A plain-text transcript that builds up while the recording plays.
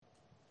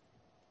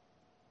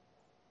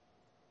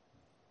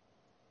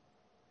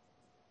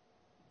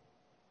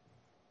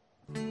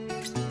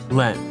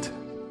Lent,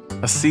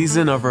 a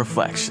season of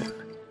reflection,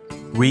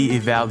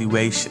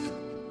 re-evaluation,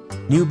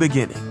 new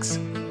beginnings.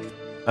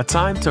 A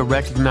time to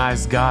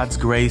recognize God's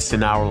grace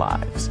in our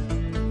lives,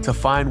 to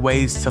find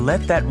ways to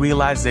let that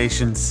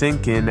realization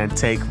sink in and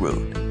take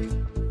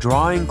root,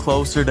 drawing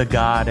closer to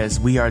God as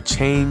we are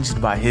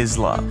changed by His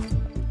love.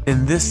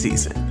 In this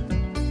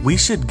season, we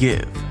should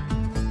give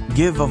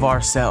of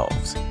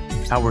ourselves,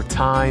 our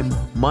time,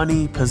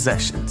 money,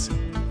 possessions.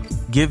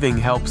 Giving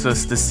helps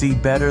us to see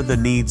better the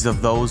needs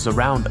of those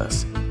around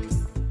us.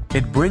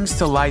 It brings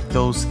to light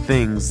those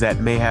things that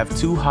may have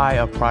too high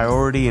a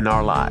priority in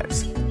our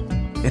lives.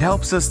 It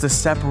helps us to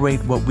separate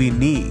what we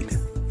need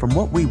from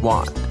what we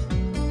want,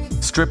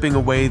 stripping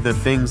away the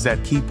things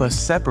that keep us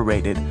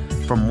separated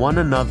from one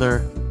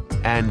another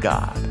and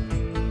God.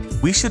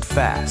 We should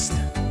fast.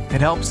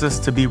 It helps us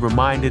to be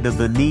reminded of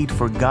the need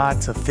for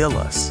God to fill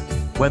us,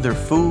 whether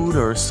food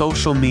or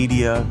social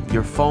media,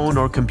 your phone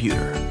or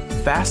computer.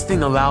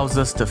 Fasting allows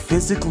us to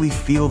physically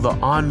feel the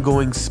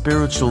ongoing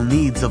spiritual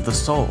needs of the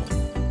soul.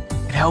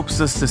 It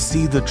helps us to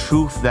see the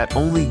truth that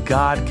only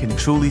God can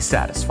truly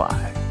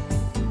satisfy.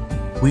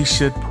 We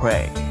should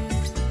pray.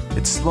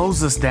 It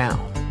slows us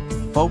down,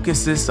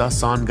 focuses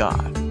us on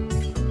God.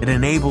 It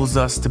enables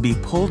us to be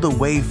pulled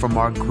away from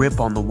our grip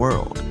on the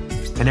world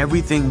and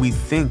everything we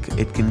think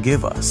it can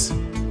give us,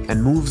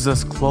 and moves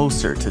us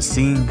closer to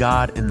seeing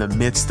God in the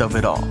midst of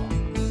it all.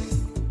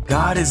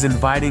 God is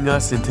inviting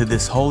us into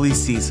this holy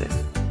season,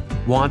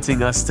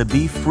 wanting us to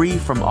be free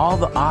from all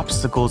the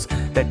obstacles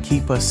that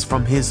keep us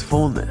from His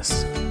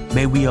fullness.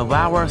 May we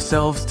allow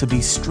ourselves to be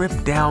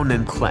stripped down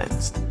and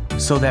cleansed,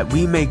 so that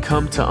we may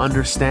come to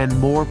understand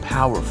more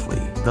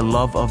powerfully the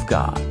love of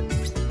God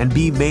and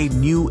be made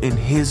new in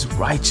His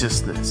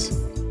righteousness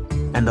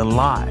and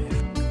alive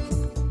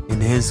in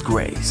His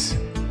grace.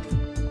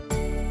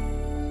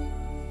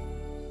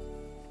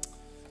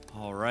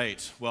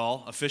 Right.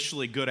 Well,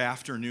 officially good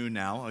afternoon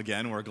now.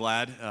 Again, we're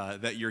glad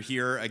that you're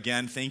here.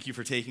 Again, thank you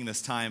for taking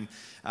this time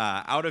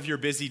out of your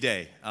busy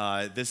day.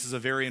 This is a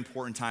very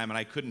important time, and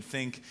I couldn't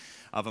think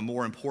of a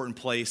more important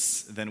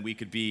place than we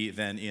could be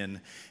than in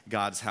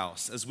God's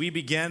house. As we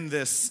begin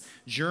this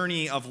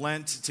journey of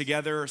Lent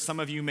together, some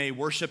of you may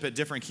worship at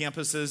different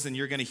campuses, and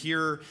you're going to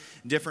hear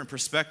different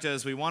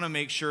perspectives. We want to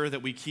make sure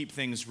that we keep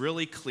things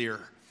really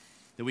clear,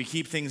 that we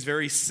keep things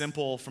very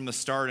simple from the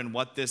start and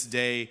what this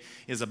day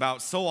is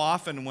about. So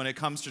often when it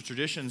comes to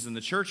traditions in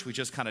the church, we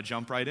just kind of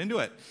jump right into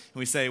it. And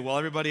we say, well,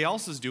 everybody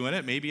else is doing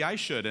it, maybe I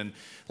should. And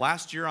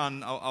last year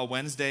on a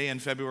Wednesday in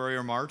February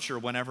or March or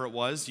whenever it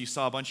was, you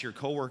saw a bunch of your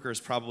coworkers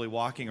probably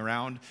walking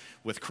around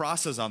with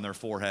crosses on their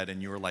forehead.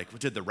 And you were like,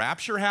 did the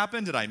rapture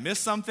happen? Did I miss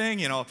something?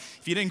 You know,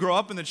 if you didn't grow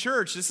up in the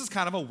church, this is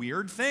kind of a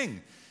weird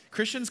thing.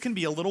 Christians can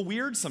be a little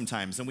weird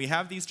sometimes. And we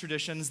have these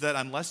traditions that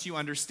unless you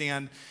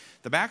understand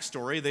the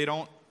backstory, they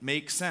don't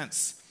make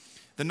sense.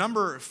 The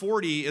number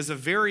 40 is a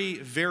very,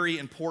 very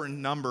important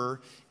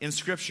number in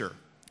Scripture.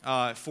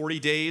 40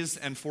 days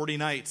and 40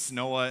 nights,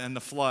 Noah and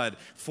the flood.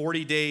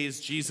 40 days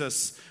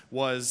Jesus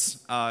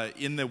was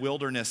in the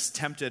wilderness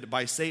tempted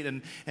by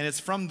Satan. And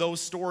it's from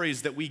those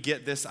stories that we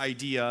get this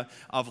idea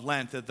of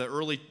Lent, that the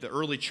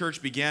early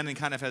church began and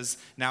kind of has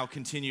now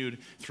continued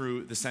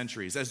through the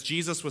centuries. As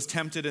Jesus was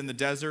tempted in the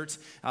desert,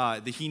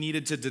 he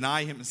needed to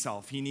deny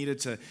himself. He needed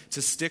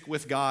to stick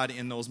with God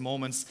in those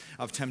moments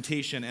of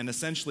temptation and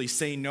essentially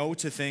say no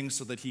to things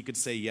so that he could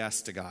say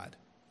yes to God.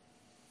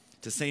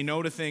 To say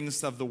no to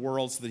things of the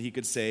world so that he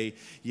could say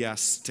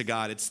yes to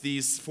God. It's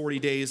these 40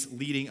 days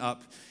leading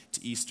up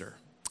to Easter.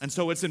 And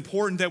so it's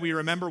important that we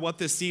remember what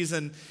this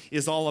season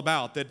is all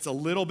about. That it's a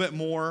little bit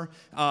more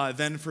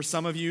than for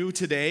some of you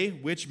today,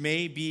 which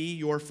may be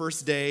your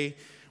first day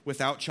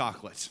without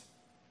chocolate,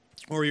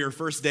 or your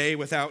first day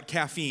without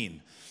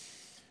caffeine,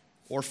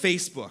 or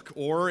Facebook,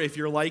 or if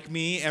you're like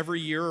me, every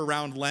year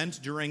around Lent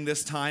during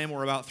this time,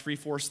 we're about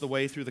 3/4 of the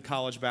way through the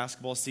college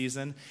basketball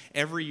season.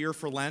 Every year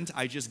for Lent,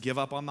 I just give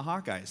up on the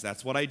Hawkeyes.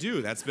 That's what I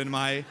do. That's been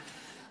my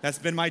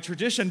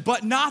tradition,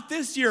 but not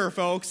this year,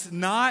 folks.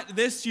 Not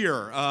this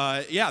year.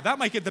 That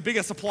might get the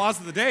biggest applause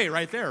of the day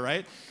right there,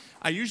 right?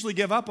 I usually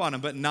give up on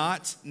them, but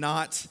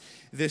not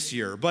this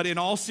year. But in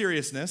all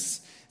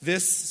seriousness,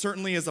 this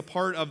certainly is a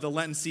part of the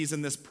Lenten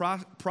season, this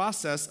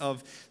process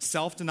of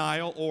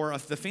self-denial, or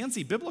the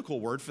fancy biblical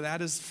word for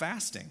that is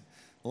fasting.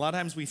 A lot of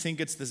times we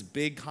think it's this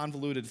big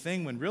convoluted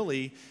thing when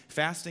really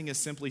fasting is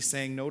simply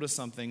saying no to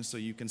something so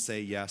you can say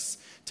yes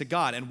to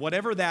God. And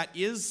whatever that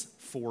is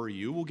for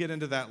you, we'll get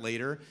into that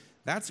later,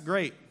 that's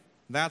great.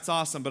 That's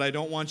awesome, but I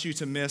don't want you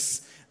to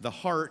miss the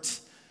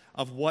heart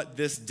of what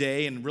this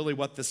day and really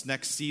what this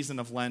next season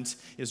of Lent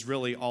is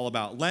really all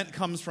about. Lent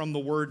comes from the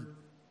word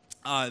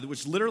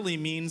which literally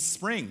means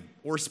spring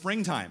or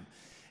springtime.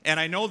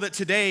 And I know that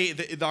today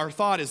our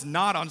thought is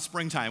not on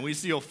springtime. We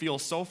still feel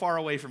so far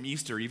away from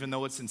Easter, even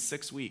though it's in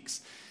 6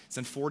 weeks. It's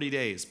in 40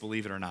 days,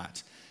 believe it or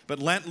not. But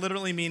Lent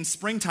literally means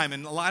springtime.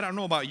 And I don't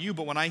know about you,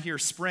 but when I hear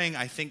spring,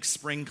 I think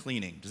spring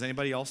cleaning. Does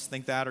anybody else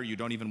think that, or you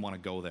don't even want to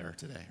go there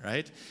today,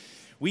 right?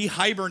 We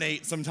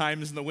hibernate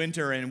sometimes in the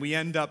winter, and we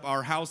end up,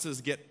 our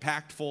houses get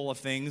packed full of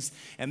things.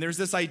 And there's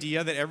this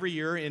idea that every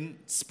year in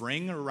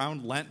spring,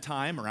 around Lent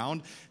time,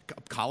 around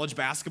college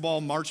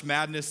basketball, March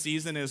Madness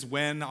season, is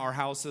when our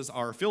houses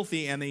are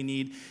filthy and they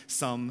need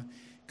some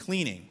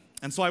cleaning.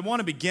 And so I want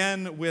to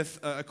begin with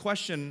a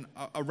question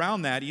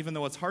around that, even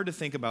though it's hard to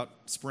think about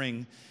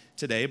spring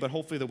today, but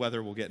hopefully the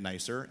weather will get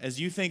nicer.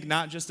 As you think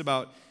not just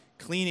about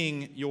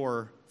cleaning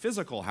your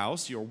physical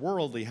house, your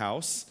worldly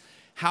house,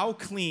 how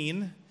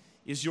clean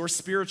is your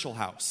spiritual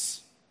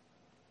house?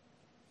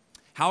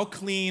 How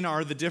clean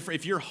are the different,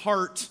 if your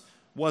heart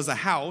was a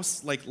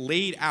house, like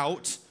laid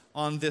out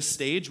on this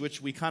stage,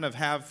 which we kind of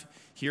have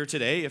here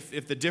today,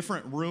 if the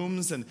different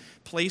rooms and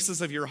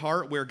places of your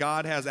heart where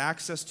God has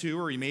access to,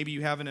 or maybe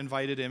you haven't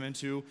invited him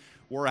into,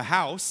 were a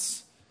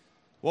house,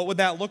 what would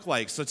that look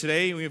like? So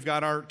today we've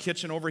got our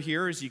kitchen over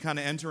here as you kind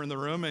of enter in the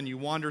room and you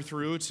wander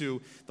through to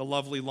the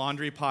lovely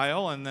laundry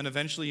pile, and then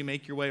eventually you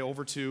make your way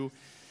over to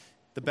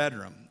the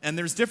bedroom. And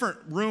there's different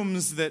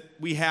rooms that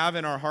we have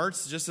in our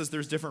hearts, just as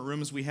there's different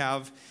rooms we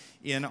have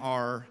in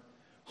our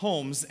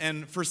homes.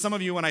 And for some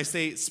of you, when I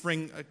say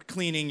spring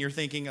cleaning, you're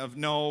thinking of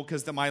no,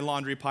 because my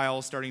laundry pile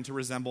is starting to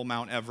resemble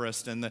Mount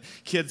Everest, and the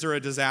kids are a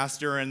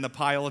disaster, and the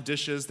pile of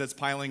dishes that's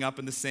piling up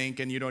in the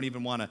sink, and you don't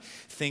even want to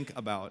think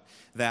about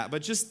that.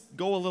 But just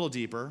go a little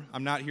deeper.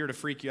 I'm not here to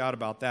freak you out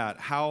about that.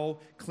 How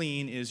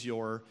clean is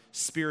your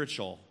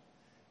spiritual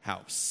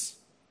house?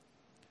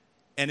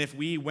 And if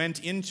we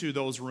went into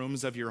those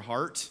rooms of your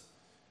heart,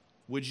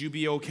 would you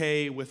be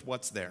okay with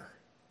what's there?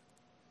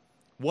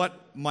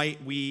 What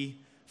might we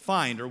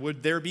find? Or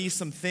would there be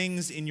some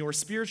things in your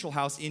spiritual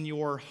house, in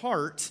your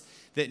heart,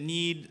 that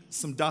need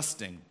some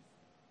dusting,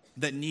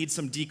 that need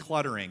some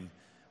decluttering?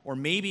 Or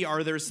maybe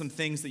are there some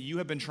things that you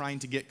have been trying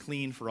to get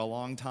clean for a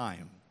long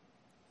time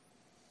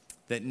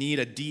that need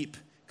a deep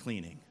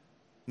cleaning?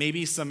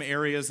 Maybe some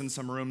areas and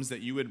some rooms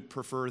that you would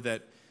prefer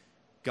that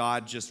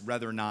God just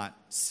rather not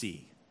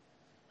see.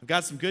 I've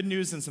got some good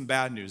news and some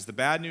bad news. The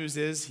bad news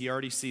is he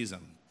already sees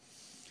them.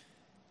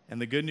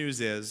 And the good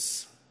news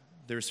is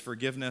there's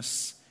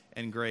forgiveness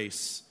and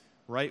grace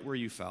right where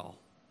you fell,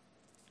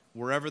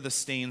 wherever the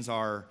stains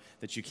are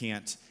that you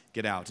can't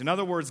get out. In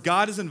other words,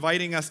 God is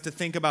inviting us to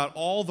think about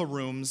all the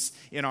rooms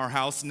in our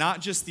house, not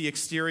just the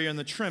exterior and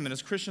the trim. And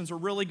as Christians, we're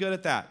really good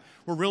at that.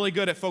 We're really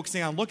good at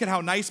focusing on, look at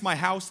how nice my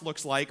house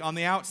looks like on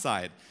the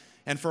outside.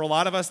 And for a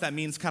lot of us, that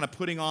means kind of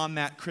putting on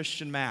that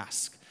Christian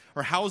mask.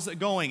 Or how's it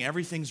going?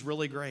 Everything's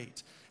really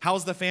great.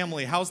 How's the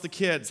family? How's the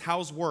kids?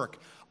 How's work?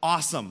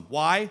 Awesome.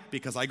 Why?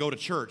 Because I go to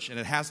church and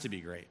it has to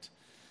be great.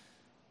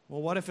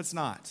 Well, what if it's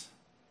not?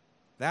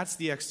 That's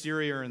the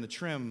exterior and the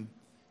trim.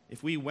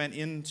 If we went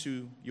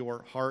into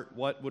your heart,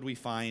 what would we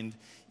find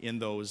in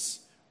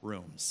those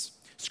rooms?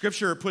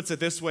 Scripture puts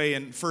it this way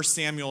in 1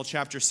 Samuel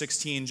chapter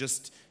 16,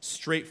 just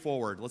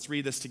straightforward. Let's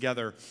read this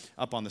together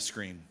up on the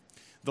screen.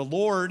 The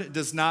Lord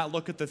does not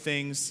look at the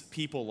things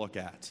people look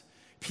at.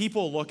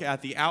 People look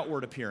at the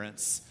outward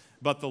appearance,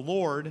 but the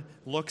Lord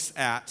looks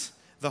at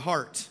the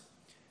heart.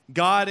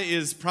 God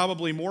is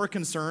probably more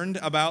concerned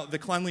about the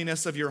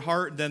cleanliness of your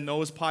heart than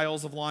those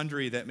piles of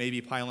laundry that may be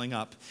piling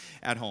up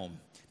at home.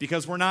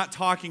 Because we're not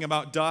talking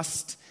about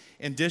dust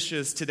and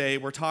dishes today.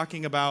 We're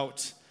talking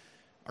about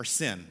our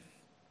sin.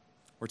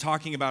 We're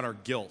talking about our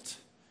guilt.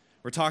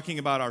 We're talking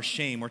about our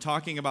shame. We're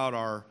talking about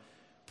our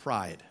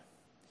pride.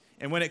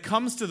 And when it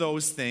comes to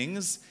those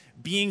things,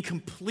 being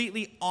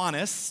completely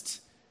honest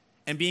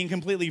and being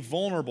completely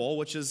vulnerable,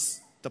 which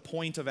is the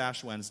point of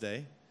Ash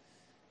Wednesday,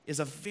 is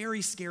a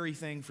very scary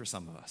thing for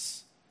some of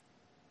us.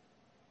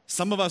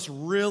 Some of us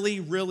really,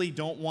 really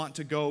don't want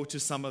to go to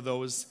some of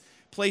those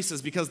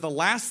places because the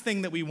last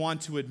thing that we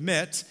want to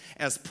admit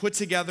as put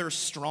together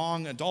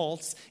strong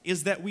adults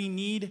is that we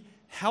need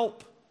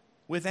help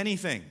with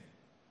anything.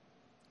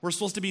 We're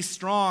supposed to be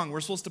strong.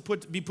 We're supposed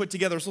to be put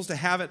together. We're supposed to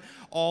have it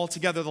all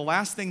together. The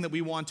last thing that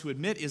we want to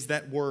admit is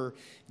that we're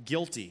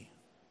guilty.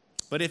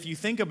 But if you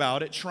think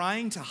about it,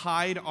 trying to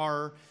hide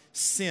our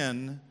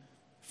sin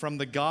from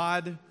the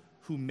God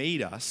who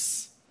made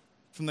us,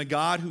 from the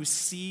God who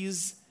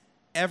sees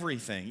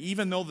everything,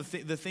 even though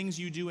the things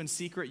you do in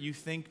secret you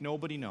think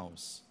nobody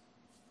knows,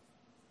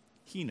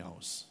 he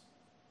knows.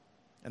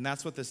 And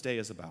that's what this day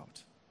is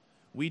about.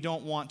 We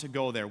don't want to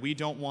go there. We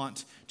don't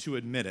want to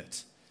admit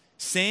it.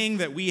 Saying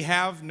that we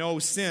have no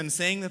sin,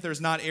 saying that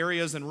there's not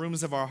areas and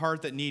rooms of our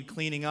heart that need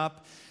cleaning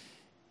up,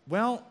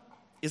 well,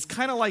 is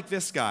kind of like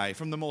this guy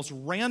from the most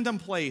random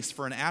place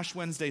for an Ash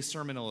Wednesday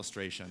sermon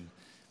illustration,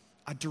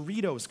 a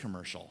Doritos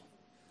commercial.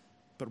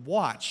 But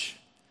watch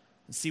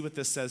and see what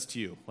this says to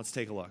you. Let's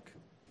take a look.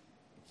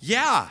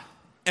 Yeah,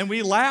 and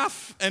we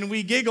laugh and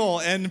we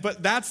giggle,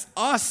 but that's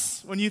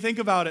us when you think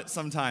about it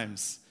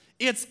sometimes.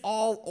 It's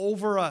all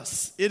over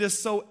us. It is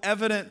so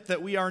evident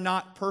that we are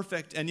not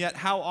perfect, and yet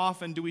how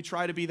often do we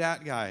try to be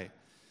that guy?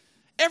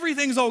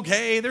 Everything's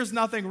okay, there's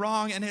nothing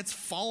wrong, and it's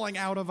falling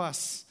out of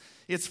us.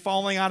 It's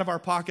falling out of our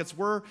pockets.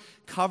 We're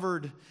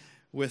covered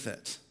with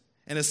it.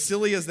 And as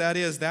silly as that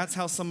is, that's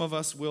how some of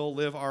us will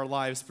live our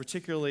lives,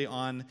 particularly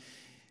on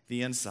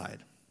the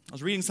inside. I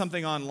was reading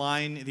something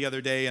online the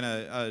other day, and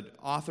an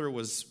author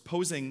was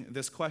posing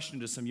this question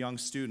to some young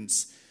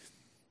students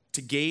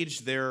to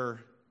gauge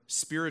their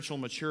spiritual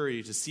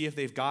maturity, to see if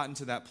they've gotten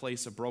to that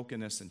place of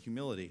brokenness and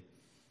humility.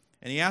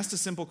 And he asked a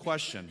simple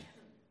question: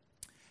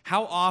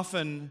 how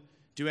often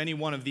do any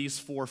one of these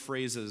 4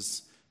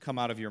 phrases come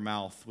out of your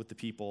mouth with the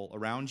people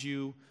around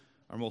you,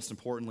 or most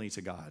importantly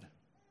to God?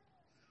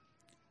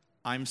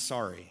 I'm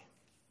sorry.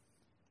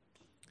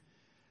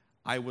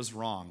 I was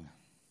wrong.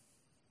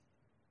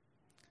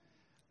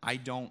 I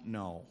don't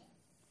know.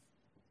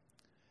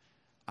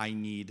 I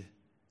need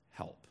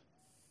help.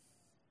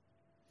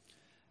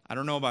 I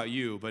don't know about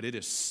you, but it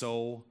is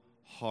so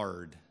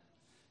hard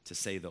to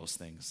say those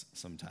things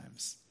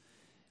sometimes.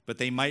 But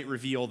they might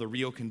reveal the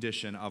real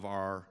condition of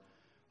our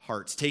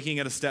hearts. Taking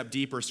it a step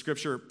deeper,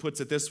 Scripture puts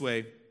it this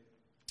way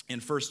in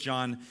 1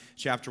 John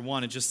chapter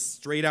 1. It just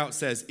straight out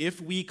says, if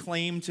we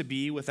claim to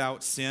be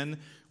without sin,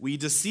 we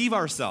deceive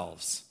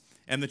ourselves,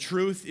 and the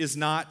truth is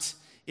not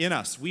in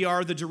us. We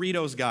are the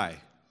Doritos guy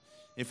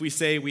if we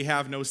say we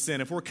have no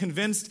sin. If we're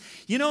convinced,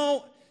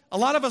 a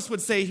lot of us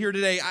would say here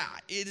today,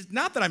 it's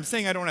not that I'm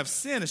saying I don't have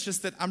sin, it's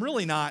just that I'm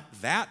really not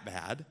that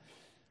bad.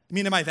 I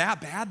mean, am I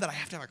that bad that I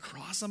have to have a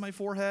cross on my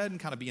forehead and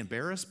kind of be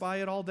embarrassed by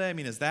it all day? I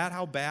mean, is that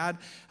how bad?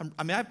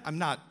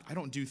 I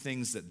don't do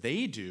things that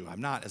they do. I'm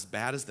not as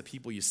bad as the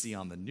people you see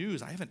on the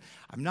news.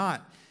 I'm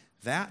not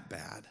that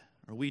bad.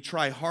 Or we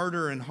try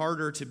harder and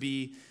harder to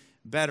be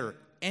better.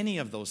 Any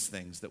of those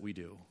things that we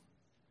do,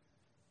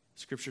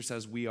 Scripture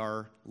says we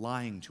are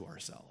lying to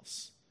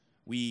ourselves.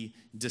 We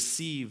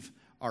deceive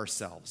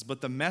ourselves.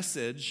 But the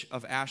message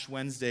of Ash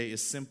Wednesday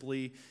is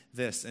simply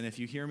this, and if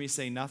you hear me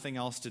say nothing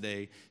else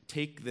today,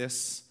 take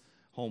this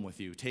home with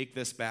you. Take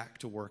this back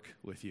to work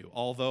with you.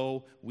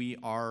 Although we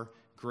are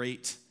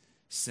great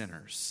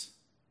sinners,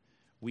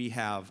 we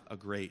have a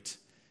great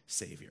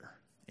Savior.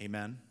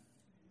 Amen?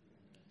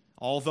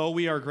 Although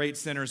we are great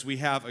sinners, we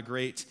have a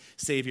great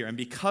Savior. And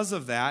because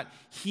of that,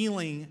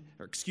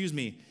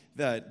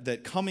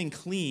 that coming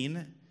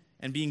clean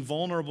and being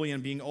vulnerable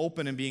and being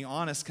open and being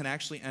honest can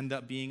actually end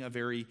up being a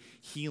very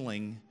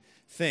healing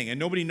thing. And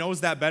nobody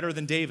knows that better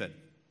than David.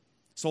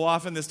 So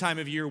often this time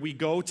of year, we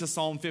go to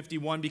Psalm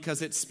 51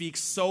 because it speaks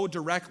so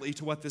directly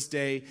to what this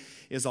day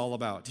is all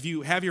about. If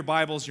you have your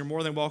Bibles, you're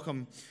more than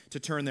welcome to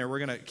turn there. We're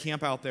going to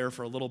camp out there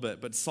for a little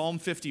bit. But Psalm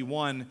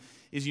 51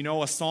 is,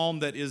 a psalm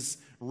that is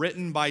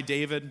written by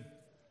David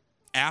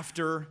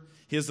after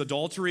his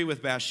adultery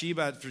with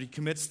Bathsheba, after he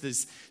commits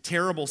these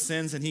terrible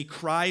sins, and he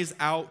cries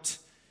out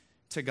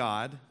to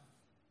God.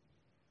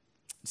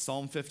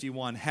 Psalm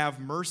 51, have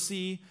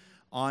mercy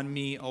on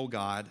me, O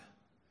God,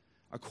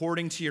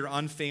 according to your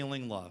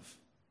unfailing love.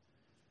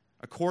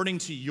 According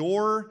to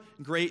your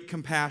great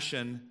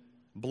compassion,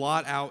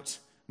 blot out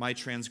my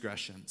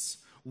transgressions.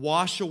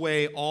 Wash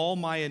away all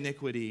my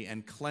iniquity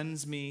and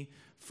cleanse me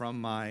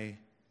from my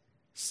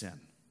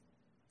sin.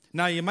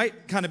 Now, you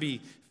might kind of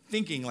be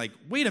thinking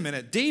wait a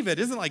minute, David,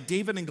 isn't like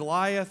David and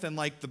Goliath and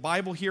like the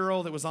Bible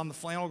hero that was on the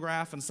flannel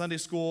graph in Sunday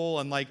school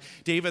and like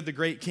David, the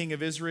great king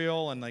of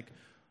Israel, and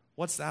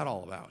what's that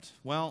all about?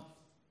 Well,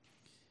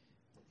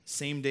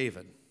 same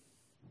David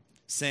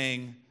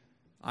saying,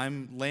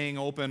 I'm laying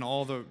open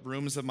all the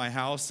rooms of my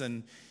house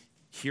and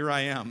here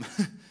I am.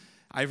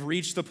 I've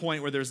reached the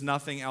point where there's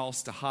nothing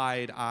else to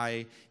hide.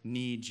 I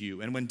need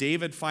you. And when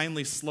David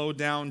finally slowed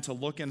down to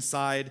look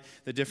inside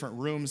the different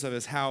rooms of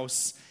his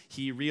house,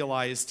 he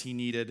realized he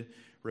needed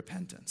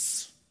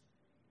repentance.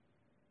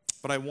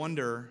 But I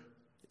wonder,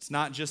 it's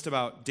not just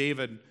about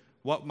David.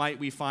 What might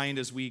we find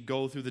as we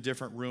go through the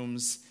different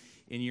rooms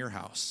in your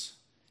house?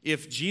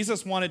 If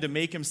Jesus wanted to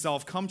make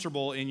himself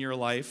comfortable in your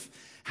life,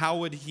 how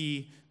would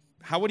he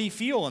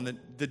feel in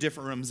the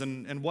different rooms,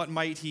 and what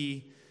might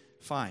he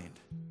find?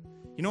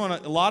 In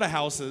a lot of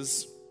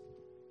houses,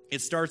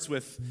 it starts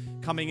with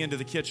coming into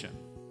the kitchen.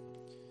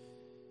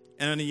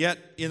 And yet,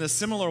 in a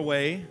similar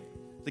way,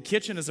 the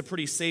kitchen is a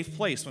pretty safe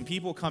place. When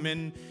people come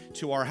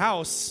into our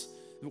house,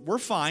 we're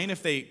fine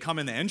if they come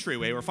in the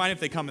entryway. We're fine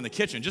if they come in the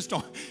kitchen. Just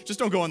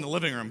don't go in the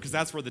living room because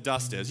that's where the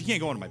dust is. You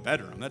can't go into my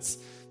bedroom.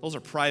 Those are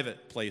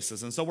private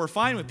places. And so we're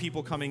fine with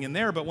people coming in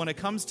there. But when it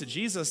comes to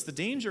Jesus, the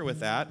danger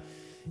with that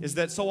is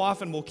that so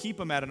often we'll keep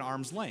him at an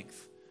arm's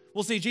length.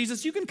 We'll say,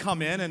 Jesus, you can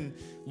come in and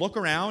look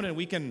around and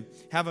we can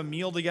have a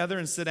meal together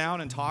and sit down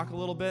and talk a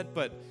little bit,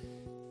 but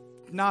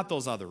not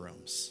those other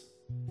rooms.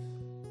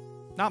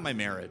 Not my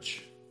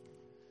marriage.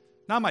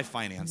 Not my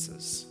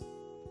finances.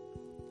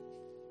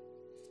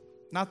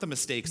 Not the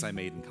mistakes I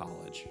made in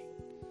college.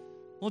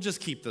 We'll just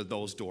keep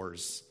those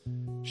doors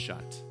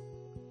shut.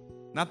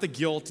 Not the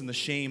guilt and the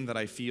shame that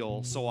I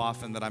feel so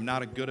often that I'm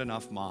not a good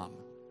enough mom,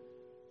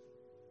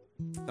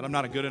 that I'm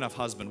not a good enough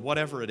husband,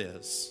 whatever it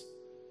is.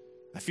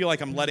 I feel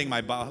like I'm letting my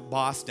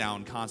boss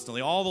down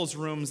constantly. All those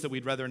rooms that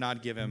we'd rather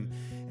not give him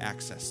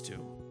access to.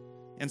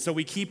 And so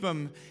we keep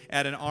him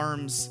at an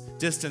arm's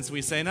distance.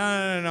 We say,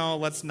 no,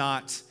 let's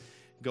not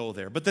go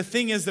there. But the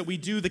thing is that we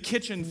do the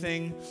kitchen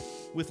thing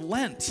with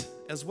Lent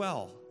as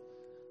well.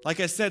 Like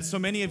I said, so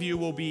many of you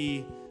will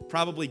be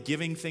probably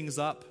giving things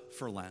up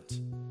for Lent,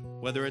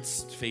 whether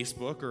it's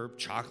Facebook or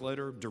chocolate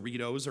or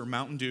Doritos or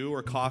Mountain Dew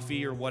or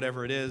coffee or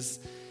whatever it is.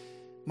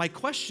 My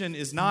question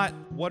is not,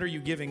 what are you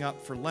giving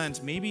up for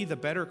Lent? Maybe the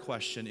better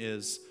question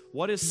is,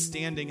 what is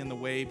standing in the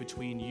way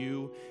between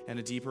you and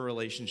a deeper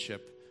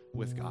relationship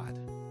with God?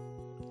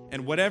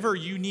 And whatever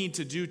you need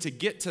to do to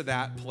get to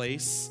that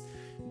place,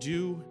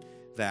 do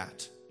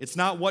that. It's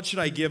not what should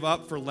I give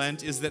up for Lent,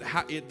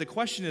 the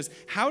question is,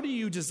 how do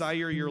you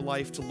desire your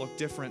life to look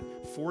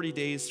different 40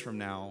 days from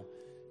now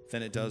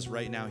than it does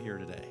right now here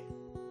today?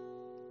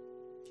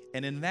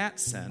 And in that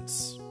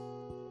sense,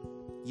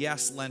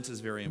 yes, Lent is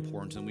very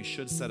important, and we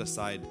should set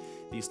aside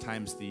these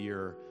times of the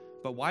year,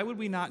 but why would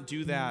we not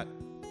do that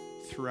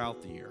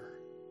throughout the year?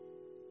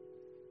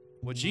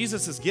 What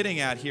Jesus is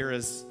getting at here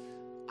is,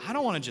 I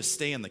don't want to just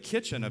stay in the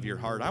kitchen of your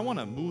heart. I want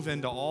to move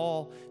into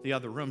all the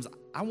other rooms.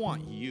 I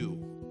want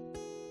you.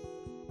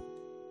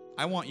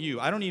 I want you.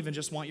 I don't even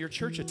just want your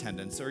church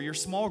attendance or your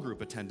small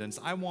group attendance.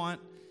 I want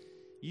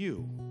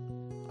you.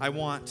 I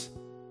want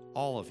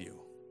all of you.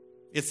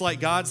 It's like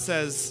God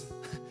says,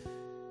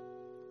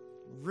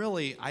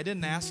 really, I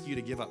didn't ask you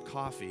to give up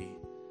coffee.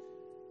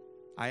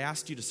 I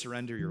asked you to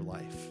surrender your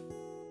life.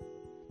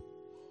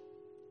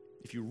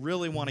 If you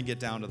really want to get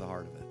down to the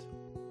heart of it.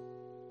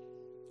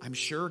 I'm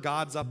sure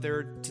God's up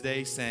there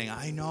today saying,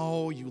 I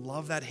know you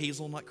love that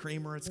hazelnut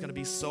creamer. It's going to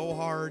be so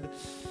hard.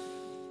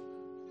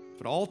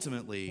 But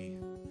ultimately,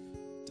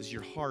 does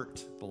your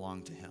heart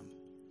belong to Him?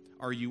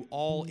 Are you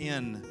all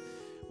in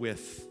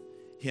with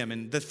Him?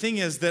 And the thing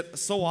is that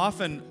so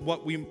often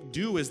what we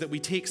do is that we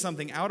take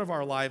something out of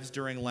our lives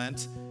during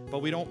Lent,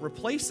 but we don't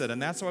replace it.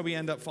 And that's why we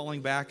end up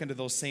falling back into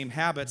those same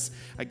habits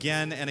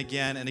again and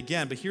again and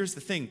again. But here's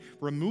the thing.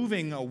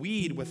 Removing a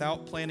weed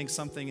without planting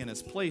something in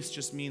its place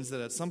just means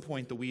that at some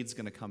point the weed's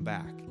going to come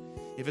back.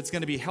 If it's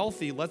going to be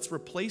healthy, let's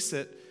replace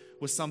it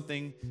with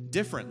something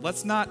different.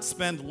 Let's not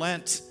spend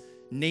Lent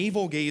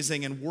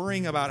navel-gazing and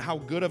worrying about how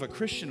good of a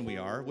Christian we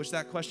are, which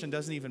that question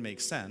doesn't even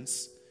make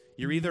sense.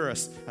 You're either a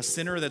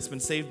sinner that's been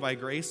saved by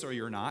grace or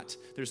you're not.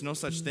 There's no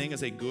such thing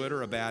as a good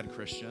or a bad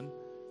Christian,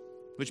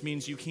 which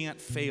means you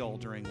can't fail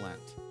during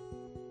Lent.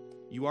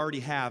 You already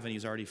have, and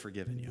He's already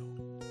forgiven you.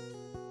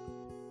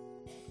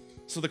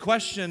 So the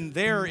question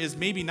there is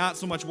maybe not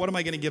so much what am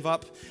I going to give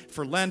up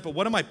for Lent, but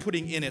what am I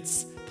putting in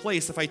its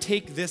place? If I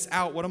take this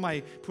out, what am I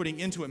putting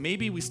into it?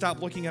 Maybe we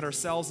stop looking at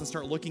ourselves and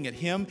start looking at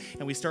Him,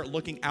 and we start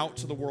looking out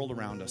to the world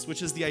around us,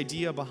 which is the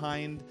idea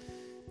behind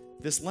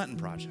this Lenten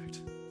project.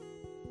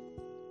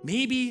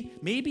 Maybe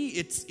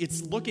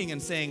it's looking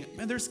and saying,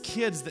 man, there's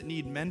kids that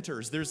need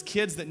mentors. There's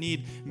kids that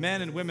need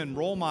men and women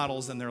role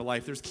models in their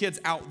life. There's kids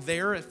out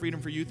there at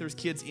Freedom for Youth. There's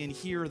kids in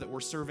here that we're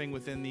serving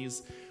within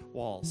these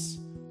walls.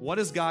 What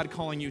is God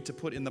calling you to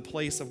put in the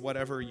place of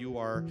whatever you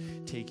are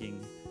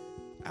taking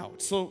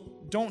out? So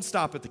don't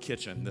stop at the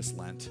kitchen this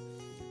Lent.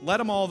 Let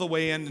them all the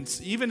way in,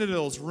 and even into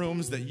those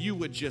rooms that you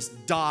would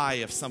just die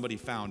if somebody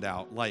found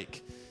out,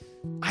 like,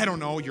 I don't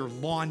know, your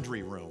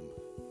laundry room.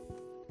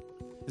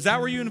 Is that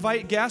where you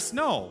invite guests?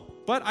 No.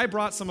 But I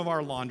brought some of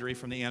our laundry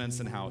from the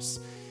Annenson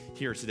house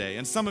here today.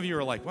 And some of you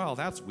are like, well,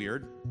 that's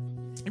weird.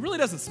 It really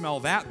doesn't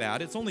smell that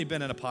bad. It's only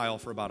been in a pile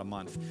for about a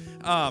month.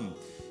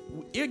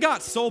 It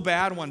got so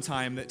bad one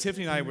time that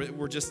Tiffany and I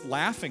were just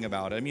laughing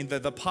about it. I mean,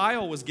 the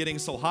pile was getting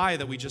so high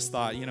that we just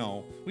thought,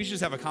 we should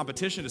just have a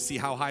competition to see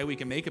how high we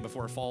can make it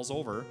before it falls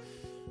over.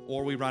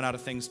 Or we run out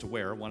of things to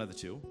wear, one of the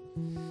two.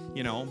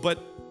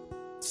 But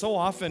so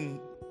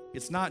often,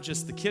 it's not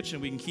just the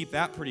kitchen. We can keep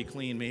that pretty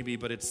clean maybe,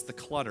 but it's the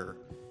clutter.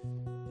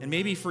 And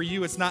maybe for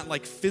you, it's not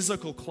like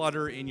physical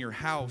clutter in your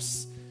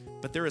house,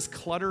 but there is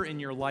clutter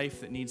in your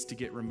life that needs to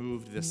get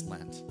removed this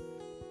Lent.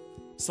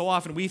 So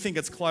often we think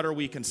it's clutter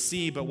we can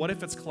see, but what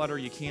if it's clutter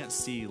you can't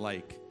see,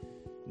 like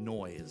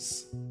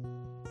noise?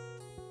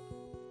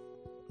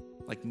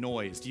 Like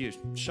noise. Do you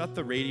shut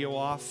the radio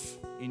off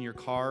in your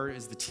car?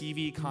 Is the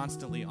TV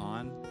constantly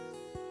on?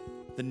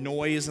 The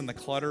noise and the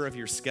clutter of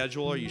your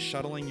schedule, are you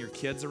shuttling your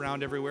kids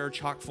around everywhere,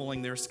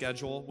 chock-fulling their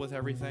schedule with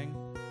everything?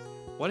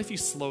 What if you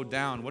slowed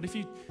down? What if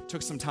you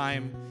took some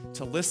time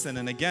to listen?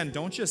 And again,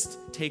 don't just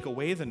take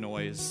away the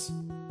noise.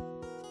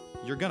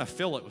 You're going to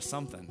fill it with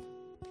something.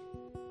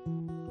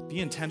 Be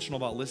intentional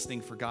about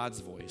listening for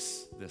God's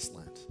voice this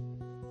Lent.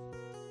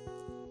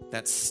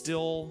 That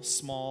still,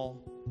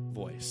 small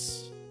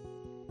voice.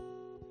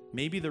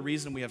 Maybe the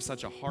reason we have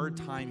such a hard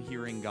time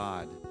hearing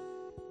God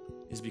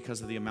is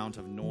because of the amount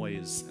of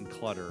noise and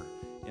clutter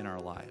in our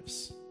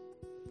lives.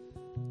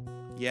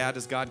 Yeah,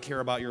 does God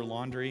care about your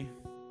laundry?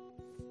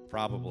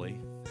 Probably.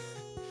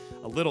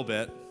 A little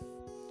bit.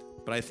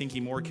 But I think He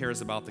more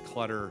cares about the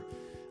clutter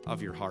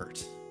of your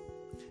heart.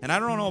 And I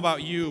don't know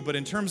about you, but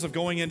in terms of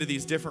going into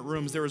these different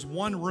rooms, there is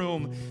one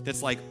room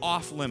that's like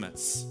off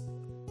limits.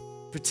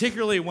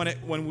 Particularly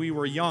when we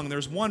were young,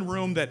 there's one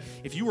room that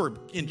if you were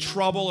in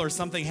trouble or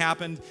something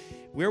happened,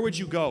 where would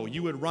you go?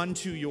 You would run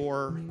to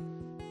your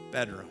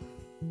bedroom.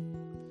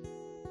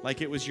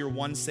 like it was your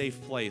one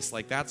safe place,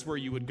 like that's where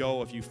you would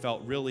go if you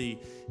felt really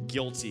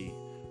guilty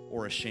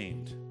or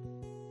ashamed.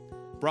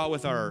 Brought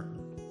with our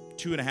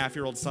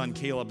 2.5-year-old son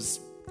Caleb's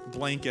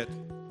blanket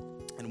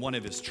in one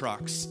of his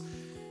trucks.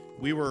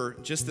 We were,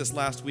 just this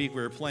last week,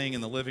 we were playing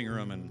in the living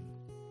room, and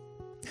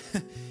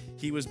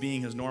he was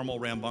being his normal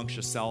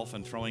rambunctious self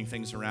and throwing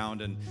things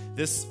around. And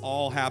this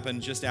all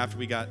happened just after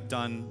we got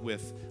done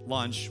with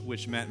lunch,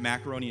 which meant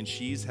macaroni and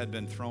cheese had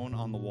been thrown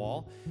on the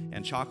wall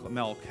and chocolate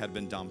milk had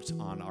been dumped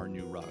on our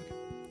new rug.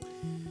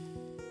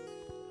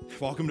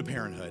 Welcome to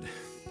parenthood.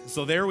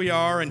 So there we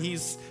are, and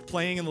he's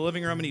playing in the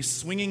living room, and he's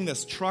swinging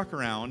this truck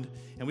around,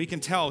 and we can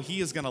tell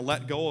he is going to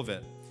let go of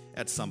it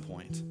at some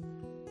point.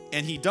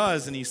 And he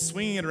does, and he's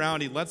swinging it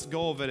around, he lets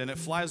go of it, and it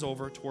flies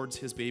over towards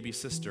his baby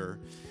sister,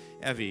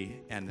 Evie,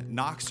 and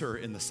knocks her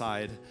in the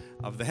side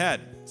of the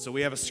head. So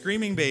we have a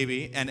screaming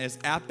baby, and it's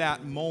at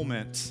that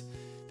moment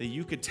that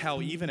you could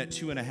tell, even at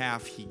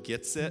 2.5, he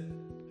gets it.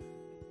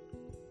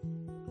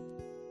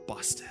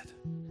 Busted.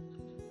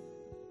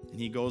 And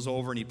he goes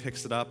over and he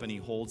picks it up and he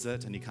holds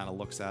it and he kind of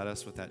looks at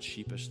us with that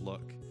sheepish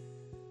look.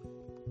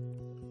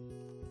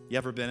 You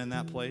ever been in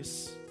that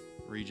place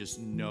where you just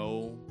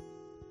know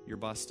you're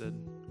busted?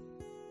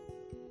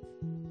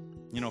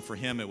 You know, for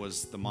him it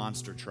was the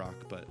monster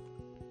truck, but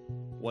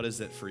what is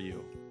it for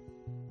you?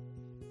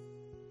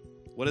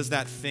 What is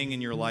that thing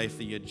in your life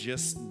that you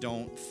just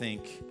don't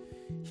think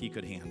he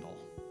could handle?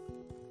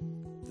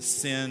 The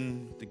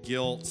sin, the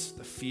guilt,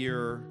 the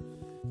fear,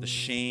 the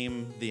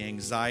shame, the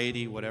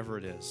anxiety, whatever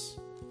it is.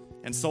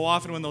 And so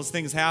often when those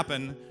things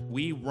happen,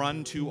 we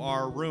run to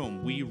our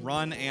room. We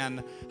run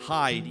and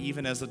hide,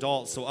 even as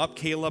adults. So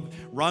Caleb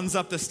runs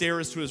up the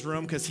stairs to his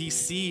room because he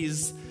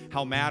sees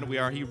how mad we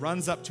are. He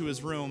runs up to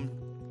his room,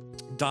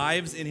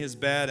 dives in his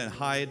bed, and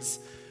hides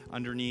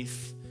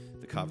underneath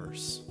the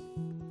covers.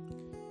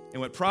 And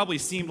what probably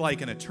seemed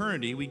like an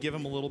eternity, we give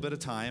him a little bit of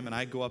time, and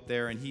I go up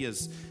there, and he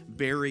is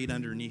buried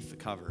underneath the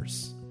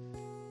covers.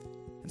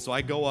 And so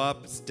I go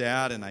up, it's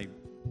Dad, and I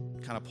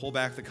kind of pull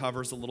back the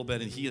covers a little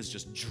bit, and he is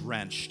just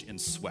drenched in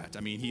sweat.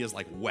 I mean, he is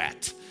like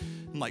wet.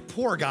 I'm like,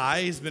 poor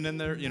guy, he's been in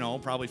there,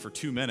 probably for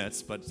 2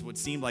 minutes, but what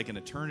seemed like an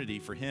eternity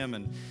for him.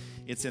 And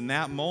it's in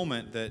that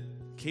moment that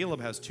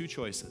Caleb has two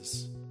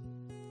choices.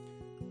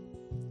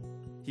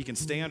 He can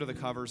stay under the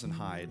covers and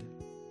hide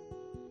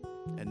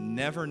and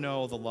never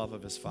know the love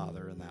of his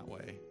father in that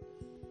way.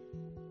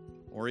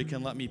 Or he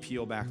can let me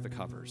peel back the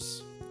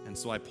covers. And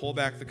so I pull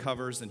back the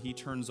covers, and he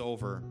turns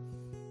over,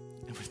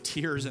 and with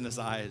tears in his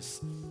eyes,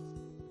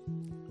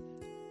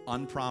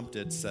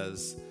 unprompted,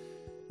 says,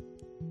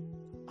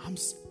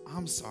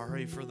 I'm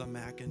sorry for the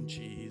mac and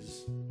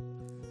cheese.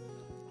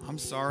 I'm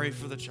sorry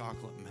for the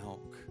chocolate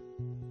milk.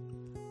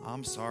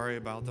 I'm sorry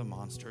about the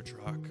monster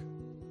truck.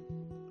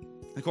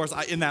 Of course,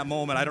 in that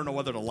moment, I don't know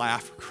whether to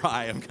laugh or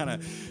cry. I'm kind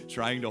of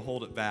trying to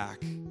hold it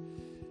back.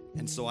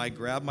 And so I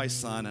grab my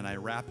son and I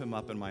wrap him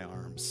up in my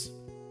arms.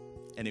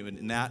 And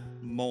in that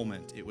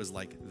moment, it was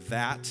like,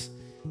 that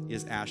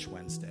is Ash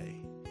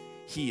Wednesday.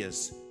 He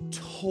is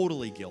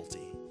totally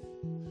guilty.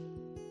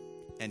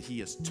 And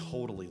he is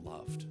totally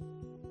loved.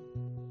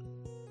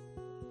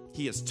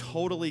 He is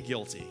totally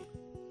guilty.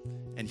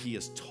 And he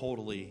is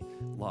totally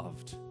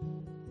loved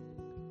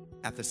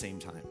at the same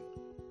time.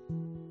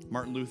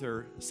 Martin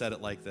Luther said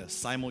it like this: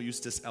 Simul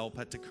justus et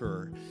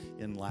peccator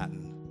in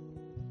Latin.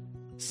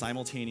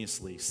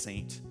 Simultaneously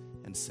saint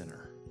and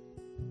sinner.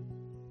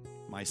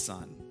 My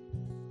son,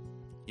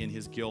 in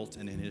his guilt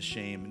and in his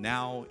shame,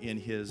 now in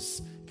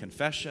his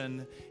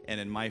confession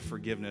and in my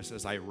forgiveness,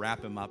 as I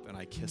wrap him up and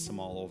I kiss him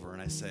all over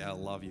and I say, I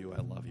love you,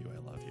 I love you,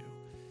 I love you.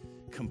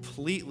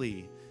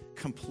 Completely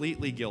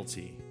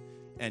guilty,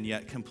 and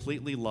yet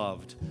completely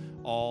loved,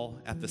 all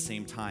at the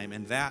same time.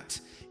 And that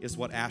is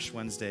what Ash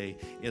Wednesday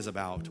is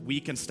about. We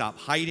can stop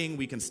hiding,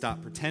 we can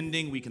stop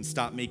pretending, we can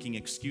stop making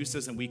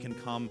excuses, and we can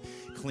come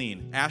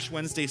clean. Ash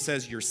Wednesday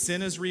says your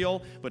sin is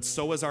real, but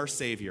so is our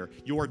Savior.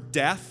 Your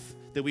death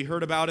that we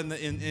heard about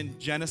in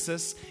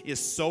Genesis is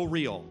so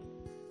real.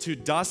 To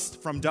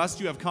dust, from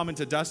dust you have come, and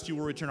to dust you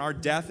will return. Our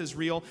death is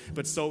real,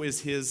 but so is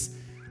his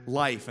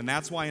life. And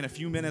that's why in a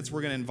few minutes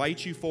we're going to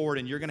invite you forward,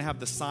 and you're going to have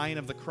the sign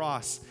of the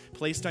cross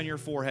placed on your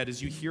forehead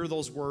as you hear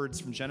those words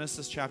from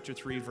Genesis chapter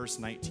 3, verse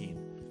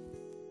 19.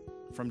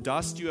 From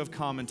dust you have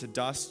come, and to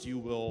dust you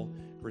will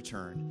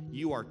return.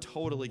 You are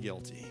totally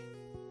guilty,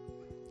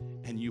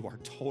 and you are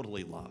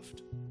totally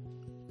loved.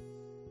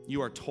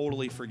 You are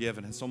totally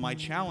forgiven. And so my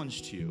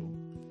challenge to you,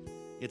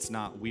 it's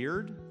not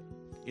weird,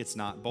 it's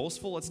not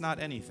boastful, it's not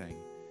anything.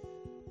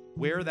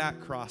 Wear that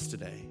cross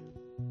today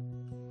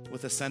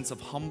with a sense of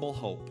humble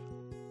hope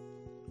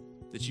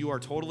that you are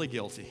totally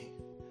guilty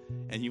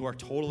and you are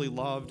totally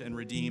loved and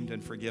redeemed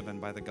and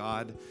forgiven by the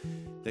God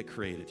that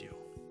created you.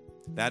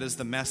 That is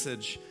the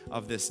message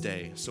of this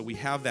day. So we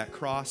have that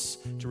cross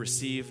to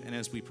receive, and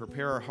as we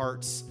prepare our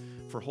hearts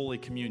for Holy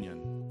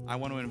Communion, I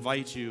want to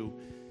invite you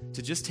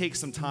to just take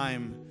some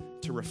time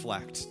to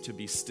reflect, to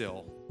be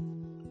still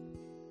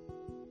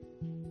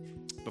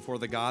before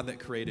the God that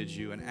created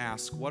you, and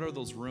ask, what are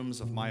those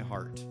rooms of my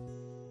heart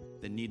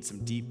that need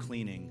some deep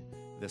cleaning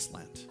this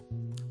Lent.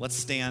 Let's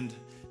stand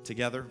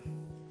together.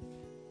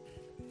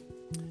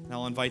 And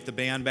I'll invite the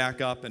band back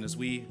up, and as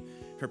we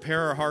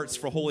prepare our hearts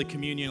for Holy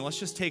Communion, let's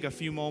just take a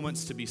few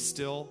moments to be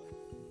still.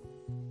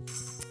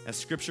 As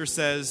Scripture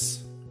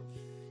says,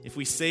 if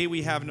we say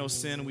we have no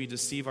sin, we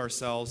deceive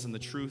ourselves, and the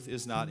truth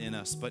is not in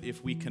us. But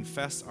if we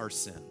confess our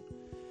sin,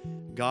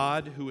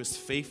 God, who is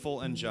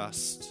faithful and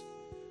just,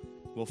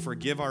 will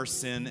forgive our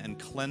sin and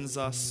cleanse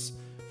us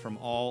from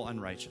all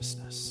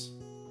unrighteousness.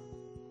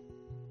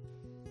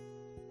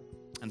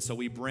 And so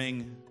we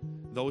bring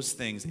those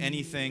things,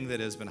 anything that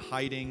has been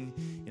hiding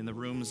in the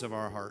rooms of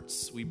our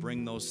hearts, we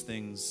bring those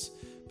things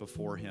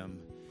before Him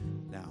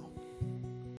now.